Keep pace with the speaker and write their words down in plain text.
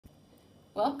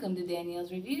Welcome to Danielle's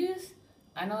Reviews.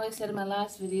 I know I said in my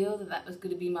last video that that was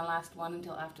going to be my last one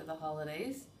until after the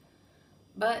holidays,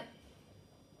 but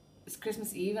it's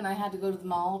Christmas Eve and I had to go to the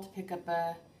mall to pick up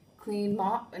a clean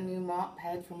mop, a new mop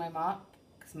head for my mop,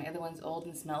 because my other one's old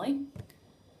and smelly.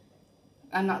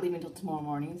 I'm not leaving until tomorrow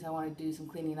morning, so I want to do some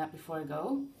cleaning up before I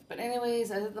go. But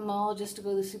anyways, I was at the mall just to go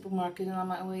to the supermarket, and on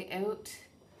my way out,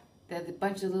 they had a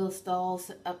bunch of little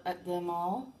stalls up at the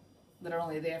mall that are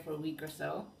only there for a week or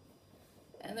so.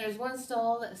 And there's one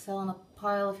stall that's selling a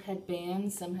pile of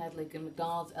headbands. Some had like a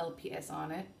McDonald's LPS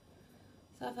on it.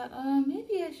 So I thought, oh,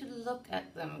 maybe I should look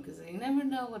at them because you never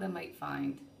know what I might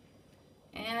find.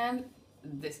 And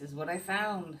this is what I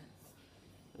found.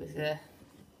 It was a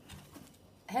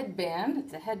headband.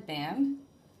 It's a headband.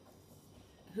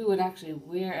 Who would actually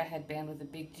wear a headband with a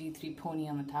big G3 pony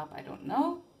on the top? I don't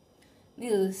know.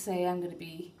 Needless to say, I'm going to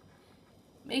be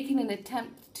making an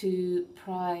attempt to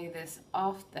pry this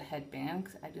off the headband,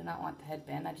 because I do not want the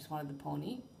headband, I just wanted the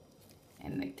pony.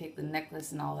 And like, take the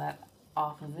necklace and all that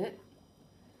off of it.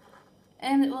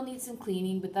 And it will need some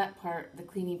cleaning, but that part, the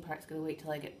cleaning part's going to wait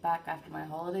till I get back after my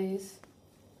holidays.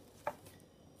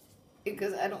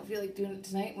 Because I don't feel like doing it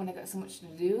tonight when I got so much to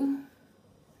do.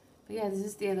 But yeah, this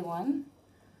is the other one.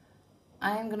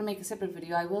 I am going to make a separate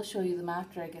video. I will show you them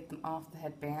after I get them off the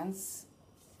headbands,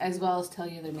 as well as tell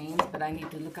you their names, but I need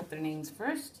to look up their names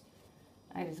first.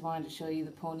 I just wanted to show you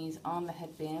the ponies on the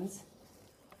headbands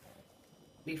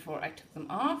before I took them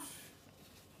off.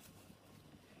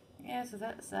 Yeah, so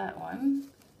that's that one.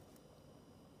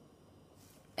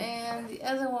 And the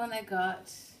other one I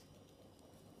got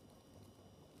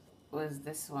was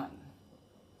this one.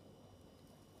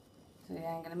 So yeah,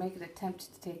 I'm going to make an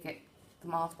attempt to take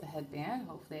them off the headband.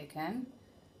 Hopefully I can.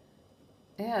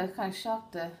 Yeah, I was kind of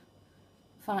shocked to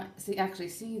actually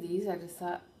see these. I just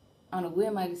thought, on a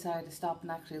whim, I decided to stop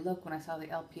and actually look when I saw the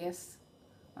LPS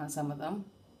on some of them.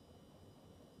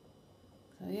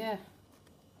 So yeah,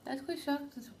 I was quite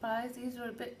shocked and surprised. These were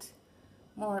a bit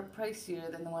more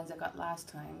pricier than the ones I got last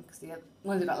time, because the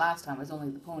ones I got last time was only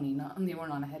the pony, they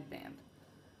weren't on a headband.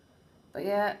 But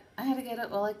yeah, I had to get it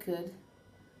while I could.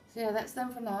 So yeah, that's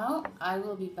them for now. I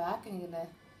will be back. I'm gonna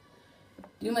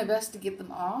do my best to get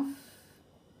them off,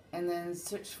 and then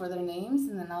search for their names,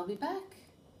 and then I'll be back.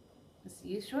 I'll see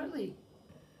you shortly.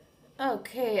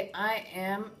 Okay, I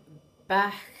am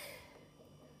back.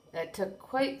 That took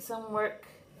quite some work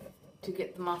to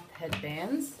get them off the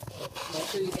headbands. I'll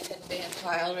show you the headband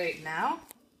pile right now.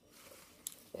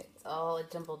 It's all a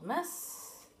jumbled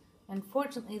mess.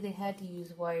 Unfortunately, they had to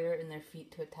use wire in their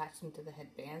feet to attach them to the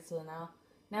headband, so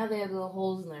now they have little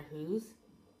holes in their hooves.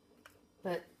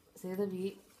 But say the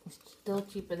beat. It's still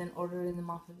cheaper than ordering them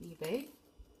off of eBay.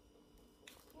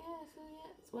 Yeah, so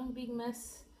yeah, it's one big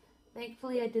mess.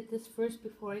 Thankfully I did this first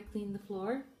before I cleaned the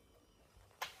floor.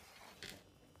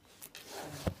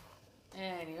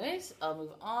 Anyways, I'll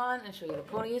move on and show you the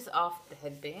ponies off the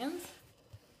headbands.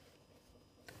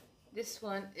 This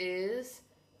one is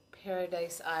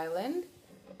Paradise Island.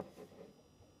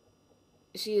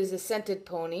 She is a scented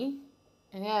pony.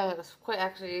 And yeah, it was quite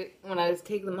actually, when I was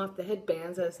taking them off the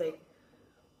headbands, I was like,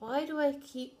 why do I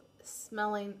keep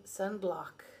smelling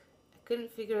sunblock? I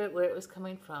couldn't figure out where it was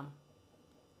coming from.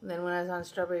 And then when I was on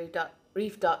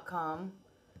strawberryreef.com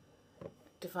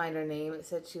to find her name, it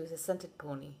said she was a scented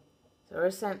pony. So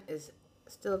her scent is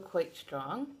still quite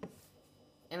strong.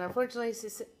 And unfortunately, she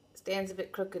stands a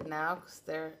bit crooked now because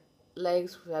their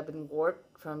legs have been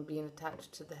warped from being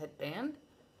attached to the headband.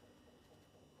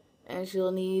 And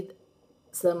she'll need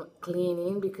some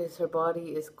cleaning because her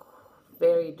body is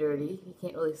very dirty. You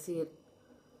can't really see it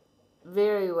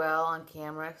very well on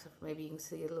camera, except for maybe you can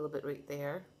see it a little bit right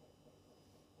there.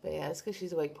 But yeah, it's because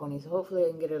she's a white pony, so hopefully I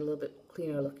can get her a little bit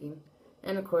cleaner looking.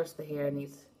 And of course the hair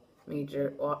needs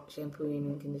major shampooing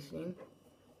and conditioning.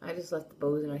 I just left the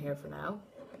bows in her hair for now.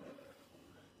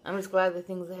 I'm just glad the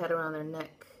things they had around their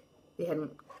neck, they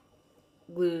hadn't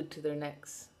glued to their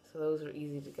necks, so those are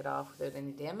easy to get off without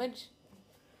any damage.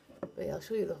 But yeah, I'll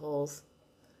show you the holes.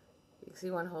 You can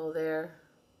see one hole there.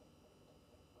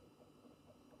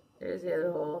 There's the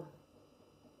other hole.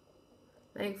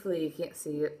 Thankfully you can't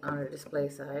see it on her display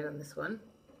side on this one.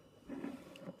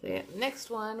 So yeah, next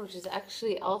one, which is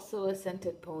actually also a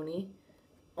scented pony,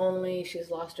 only she's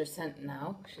lost her scent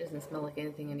now. She doesn't smell like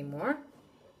anything anymore.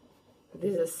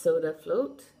 This is Soda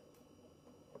Float.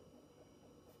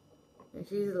 And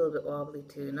she's a little bit wobbly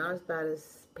too, not as bad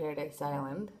as Paradise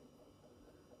Island.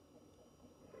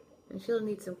 And she'll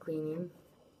need some cleaning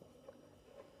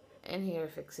and hair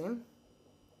fixing.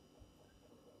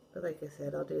 But like I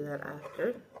said, I'll do that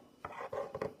after.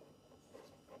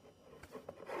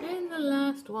 And the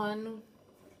last one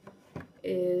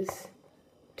is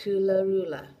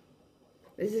Tularula.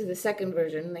 This is the second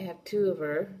version. They have two of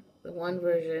her. The one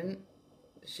version,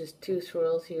 it's just two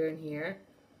swirls here and here,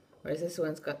 whereas this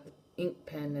one's got the ink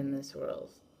pen in the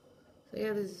swirls. So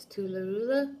yeah, this is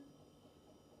Tularula.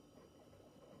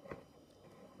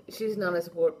 She's not as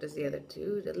warped as the other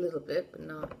two, a little bit, but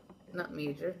not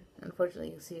major. Unfortunately,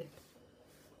 you can see.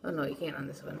 Oh no, you can't on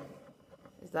this one.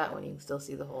 Is that one you can still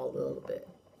see the hole a little bit.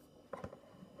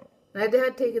 And I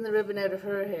had taken the ribbon out of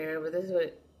her hair, but this is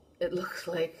what it looks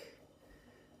like.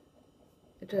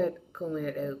 I tried combing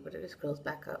it out, but it just curls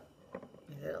back up.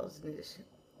 I also need to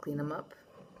clean them up.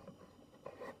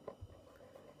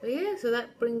 But yeah, so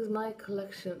that brings my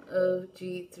collection of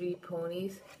G3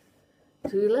 ponies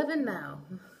to 11 now.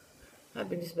 I've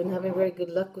just been having very good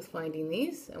luck with finding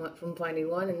these. I went from finding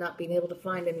one and not being able to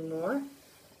find any more,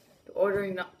 to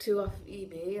ordering up 2 off of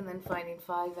eBay and then finding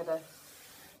 5 at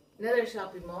another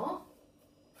shopping mall,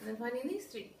 and then finding these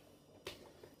 3.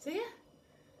 So yeah.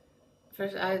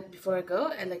 First, before I go,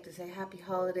 I'd like to say happy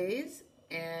holidays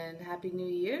and happy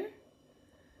new year.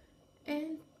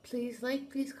 And please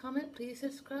like, please comment, please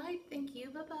subscribe. Thank you.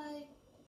 Bye-bye.